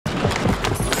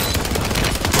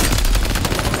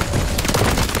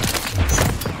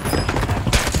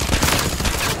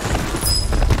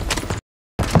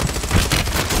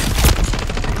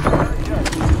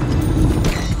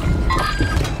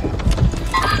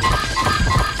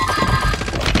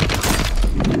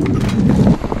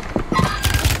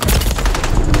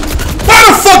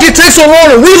it take so long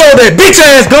to reload that bitch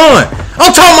ass gun?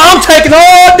 I'm talking about I'm taking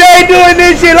all day doing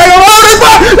this shit like I'm on this.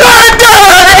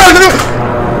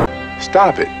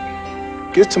 Stop it.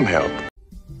 Get some help.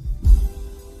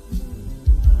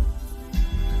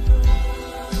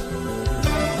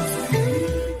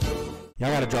 Y'all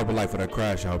gotta drop a like for that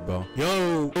crash out, bro.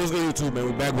 Yo, what's good, YouTube, man?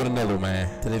 We back with another one,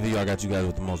 man. Today's video, I got you guys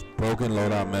with the most broken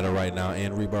loadout meta right now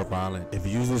in Rebirth Island. If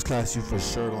you use this class, you for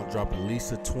sure gonna drop at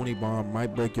least a 20 bomb.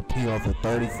 Might break your P off at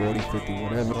 30, 40, 50,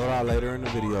 whatever. Loadout later in the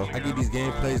video. I get these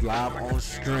gameplays live on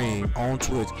stream on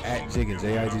Twitch at Jiggins,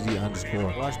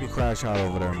 JIGG_. Watch me crash out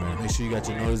over there, man. Make sure you got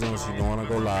your noise on so you know when I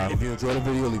go live. If you enjoy the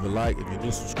video, leave a like. If you're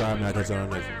new, subscribe, and I'll catch you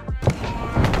on the next one.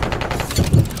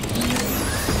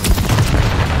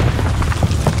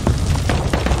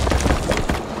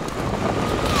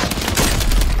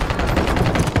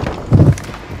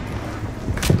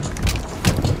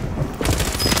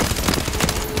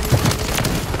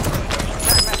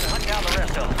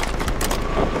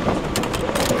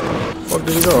 Fuck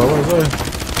did he go? I was say.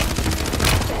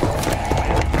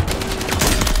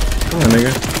 Come on,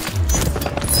 nigga.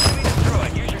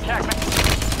 Use your tac.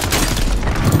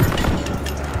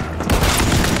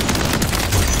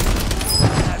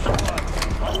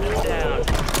 Down.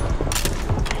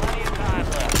 Plenty of time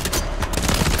left.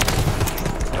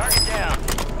 Target down.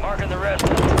 Marking the rest of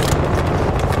them.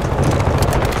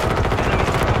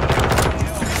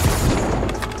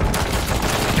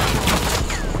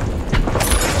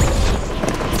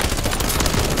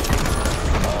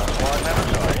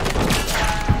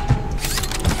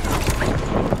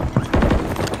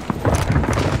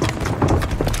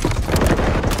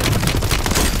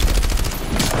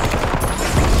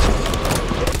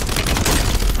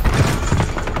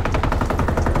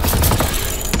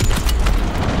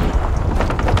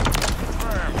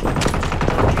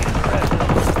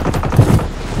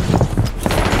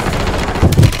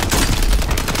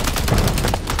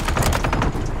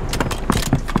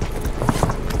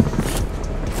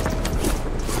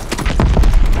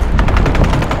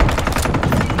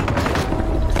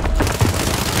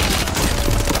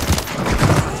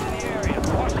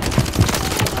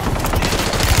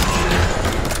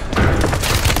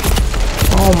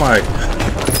 Oh my.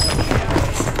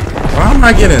 Why am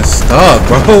I getting stuck,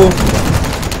 bro?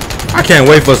 I can't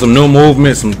wait for some new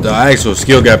movement, some actual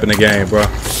skill gap in the game, bro.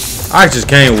 I just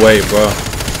can't wait, bro.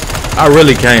 I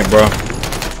really can't, bro.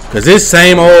 Cause this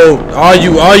same old, all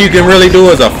you can really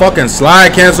do is a fucking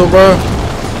slide cancel, bro.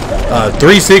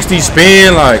 360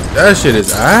 spin, like that shit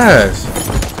is ass.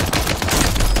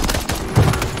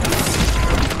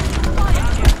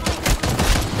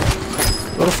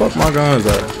 Where the fuck my guns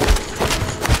at?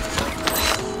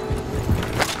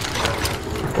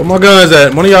 Where my guns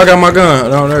at? One of y'all got my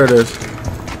gun. Oh, there it is.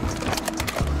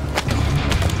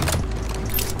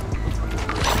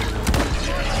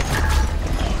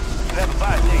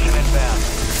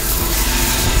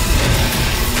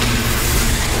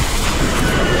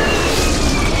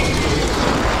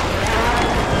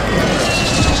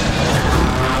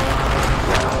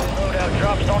 Loadout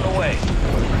drops on the way.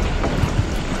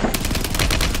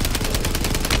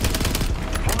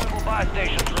 Portable buy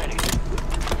stations ready.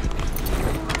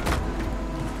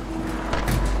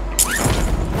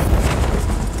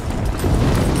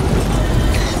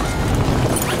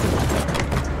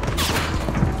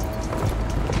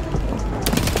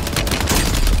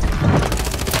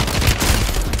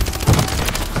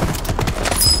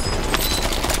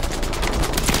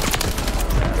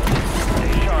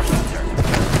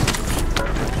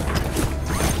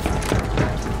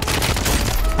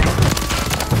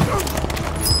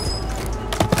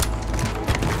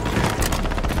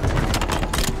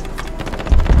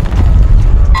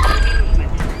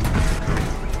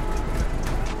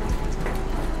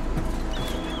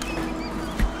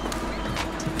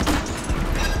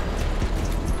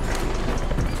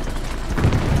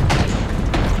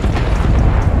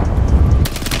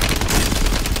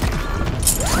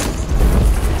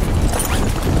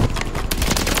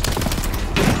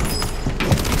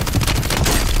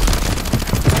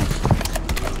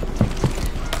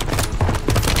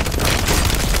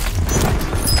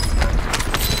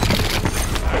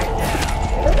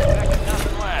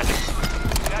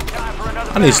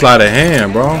 I need sleight of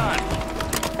hand, bro.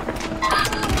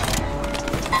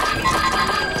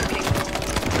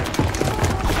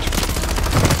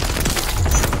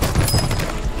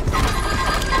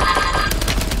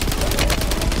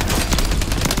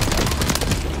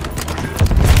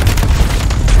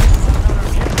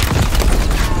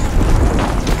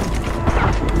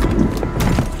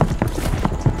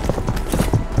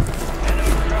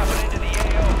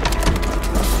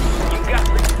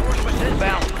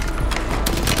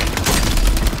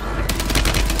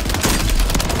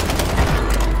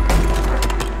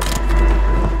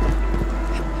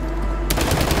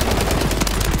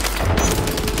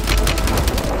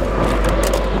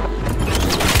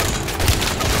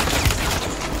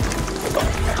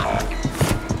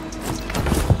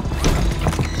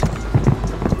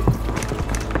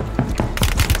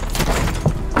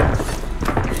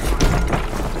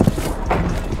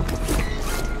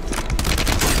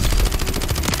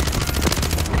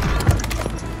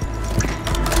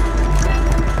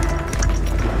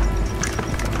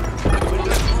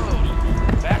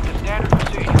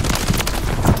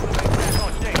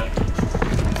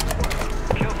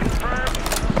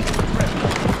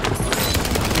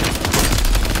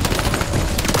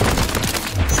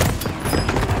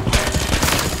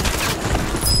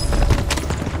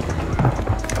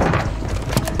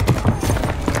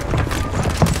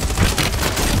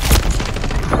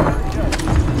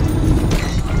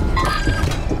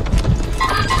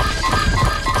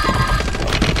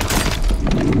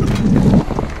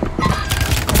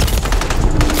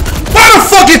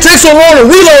 fuck it take so long to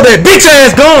reload that bitch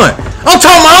ass gun? I'm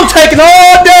talking about I'm taking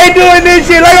all day doing this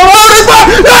shit like I'm on this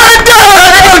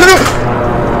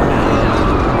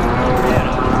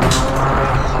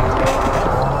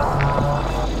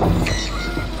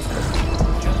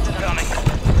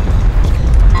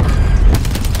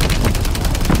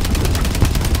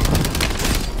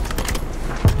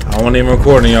I wasn't even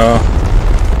recording, y'all.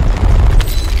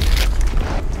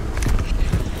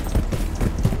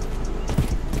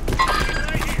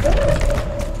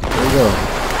 There we go.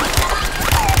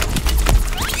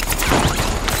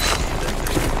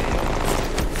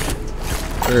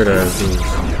 There that is.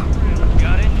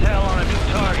 Got intel on a new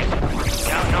target.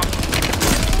 Counting on.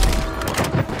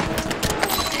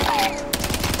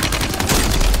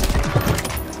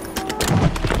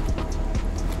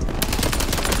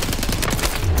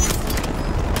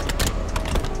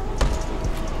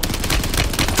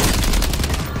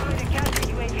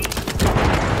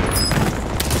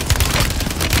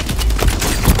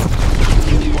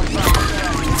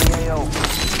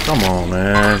 Come on,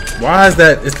 man. Why is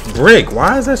that? It's brick.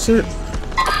 Why is that shit?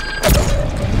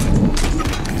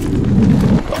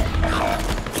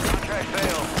 Contract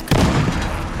failed.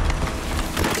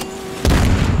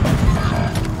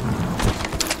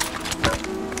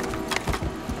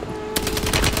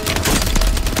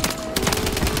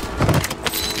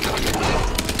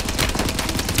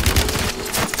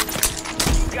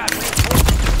 Got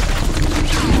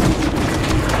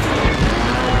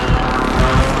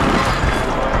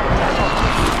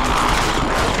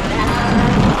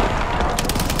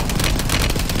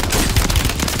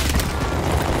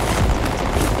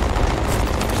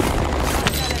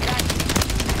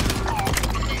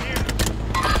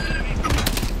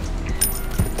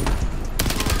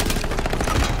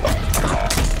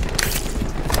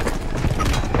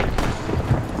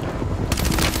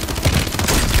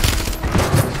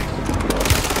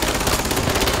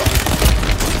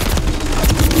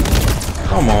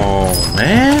Come on,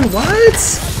 man. What?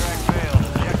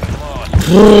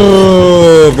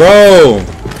 Bro.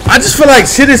 I just feel like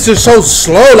shit is just so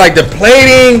slow. Like the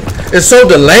plating is so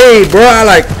delayed, bro.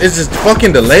 It's just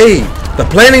fucking delayed. The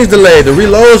plating's delayed. The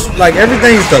reloads, like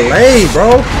everything's delayed,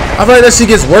 bro. I feel like that shit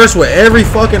gets worse with every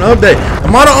fucking update.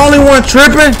 Am I the only one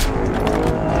tripping?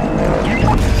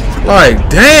 Like,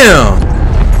 damn.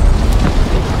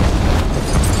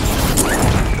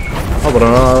 Oh, but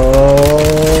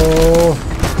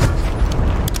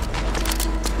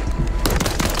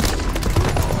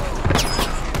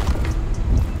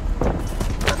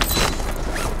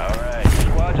Alright,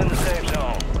 squad's in the safe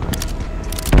zone.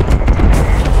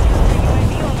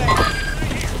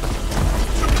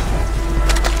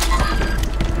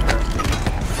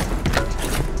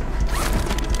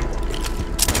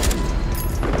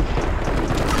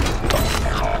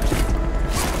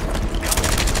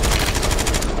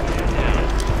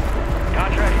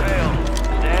 Contract failed.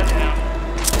 Stand down.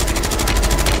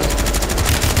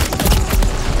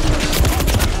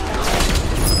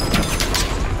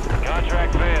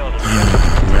 Contract failed.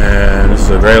 man, this is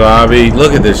a great lobby.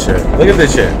 Look at this shit. Look at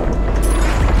this shit.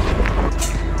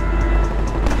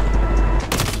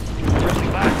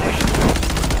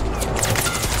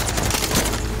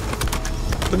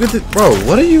 Look at this, bro.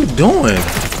 What are you doing?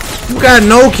 You got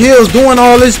no kills doing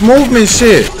all this movement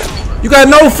shit. You got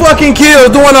no fucking kills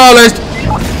doing all this.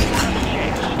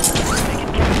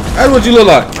 That's what you look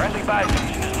like. Friendly buy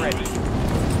station is ready.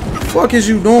 Fuck is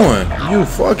you doing? You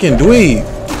fucking dweeb.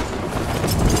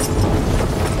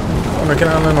 Oh man, can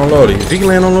I land on Loadie? If he can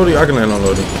land on Loadie, I can land on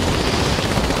Loadie.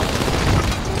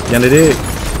 Can it is?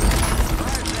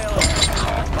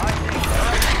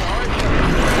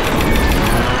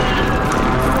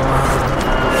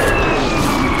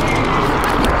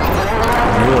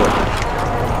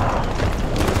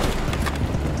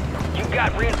 You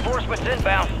got reinforcements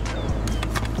inbound.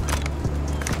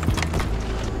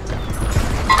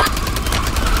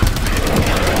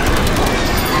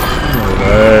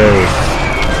 Hey.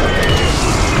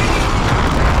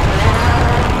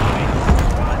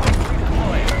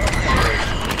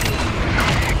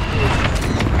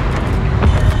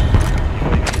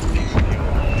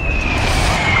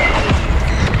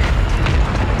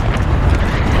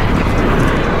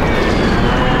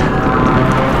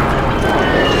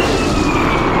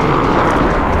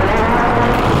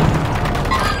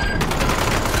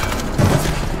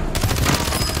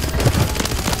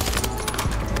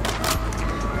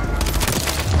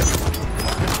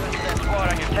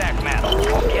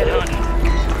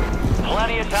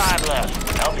 time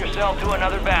left. Help yourself to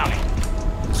another bounty.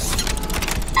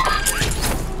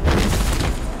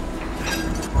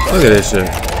 Look at this shit.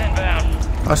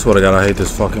 Inbound. I swear to God, I hate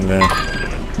this fucking game.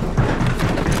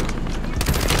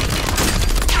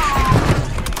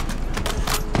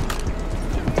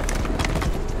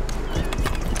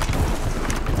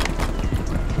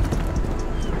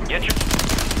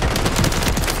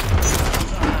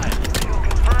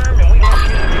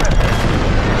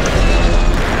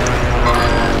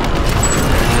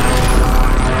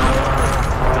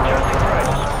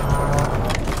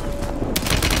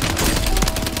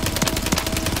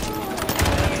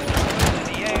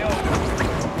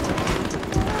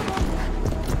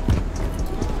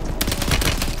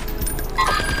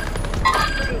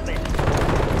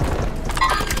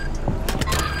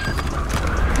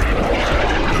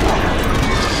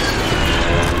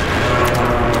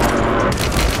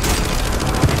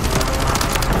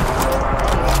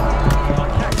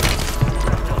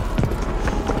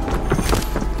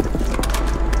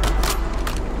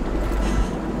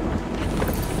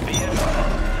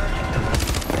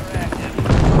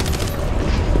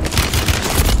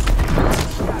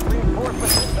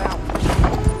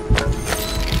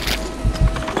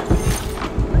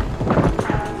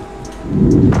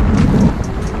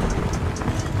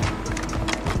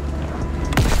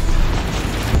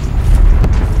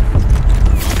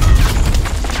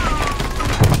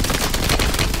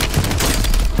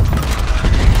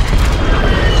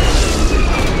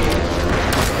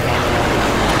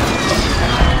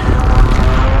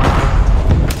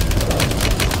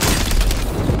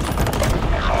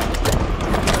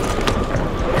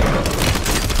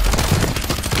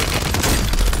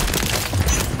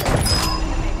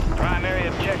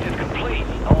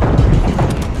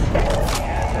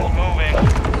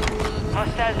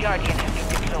 Guardian has been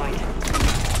deployed.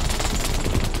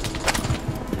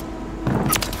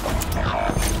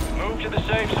 Move to the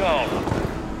safe zone.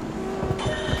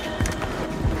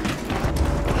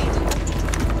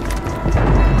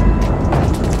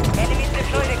 Enemies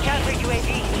deployed a counter UAV.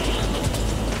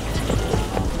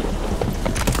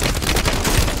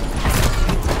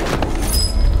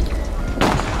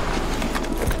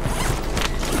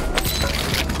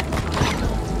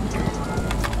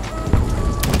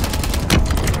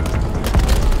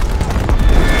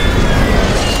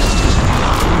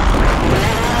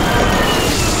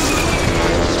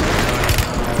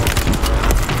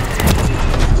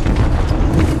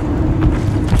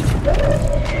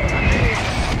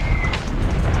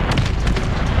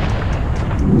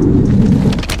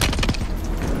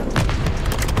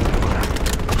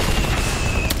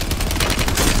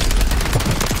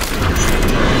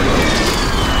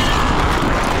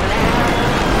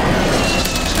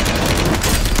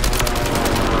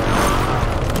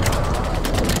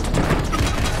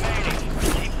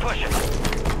 Keep pushing.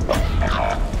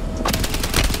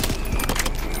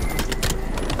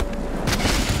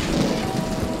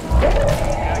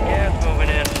 Got gas moving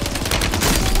in.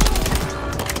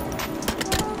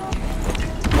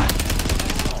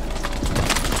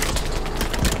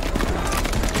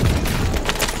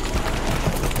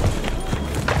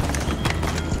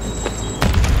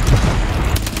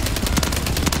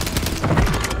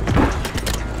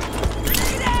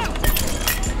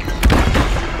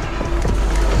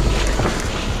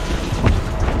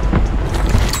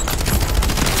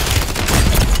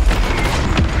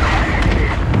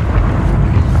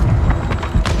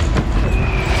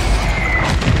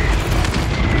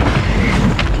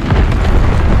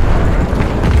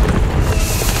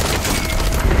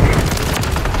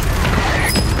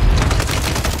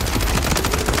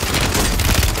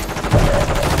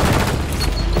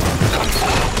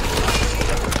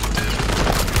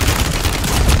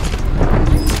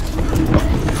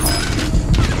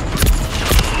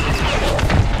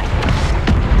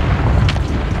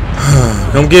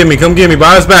 Come get me.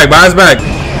 Buy us back.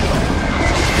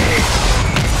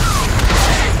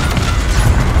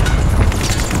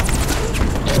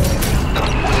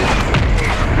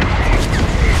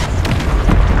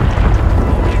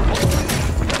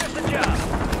 Finish the job.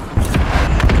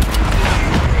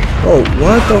 Oh,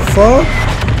 what the fuck?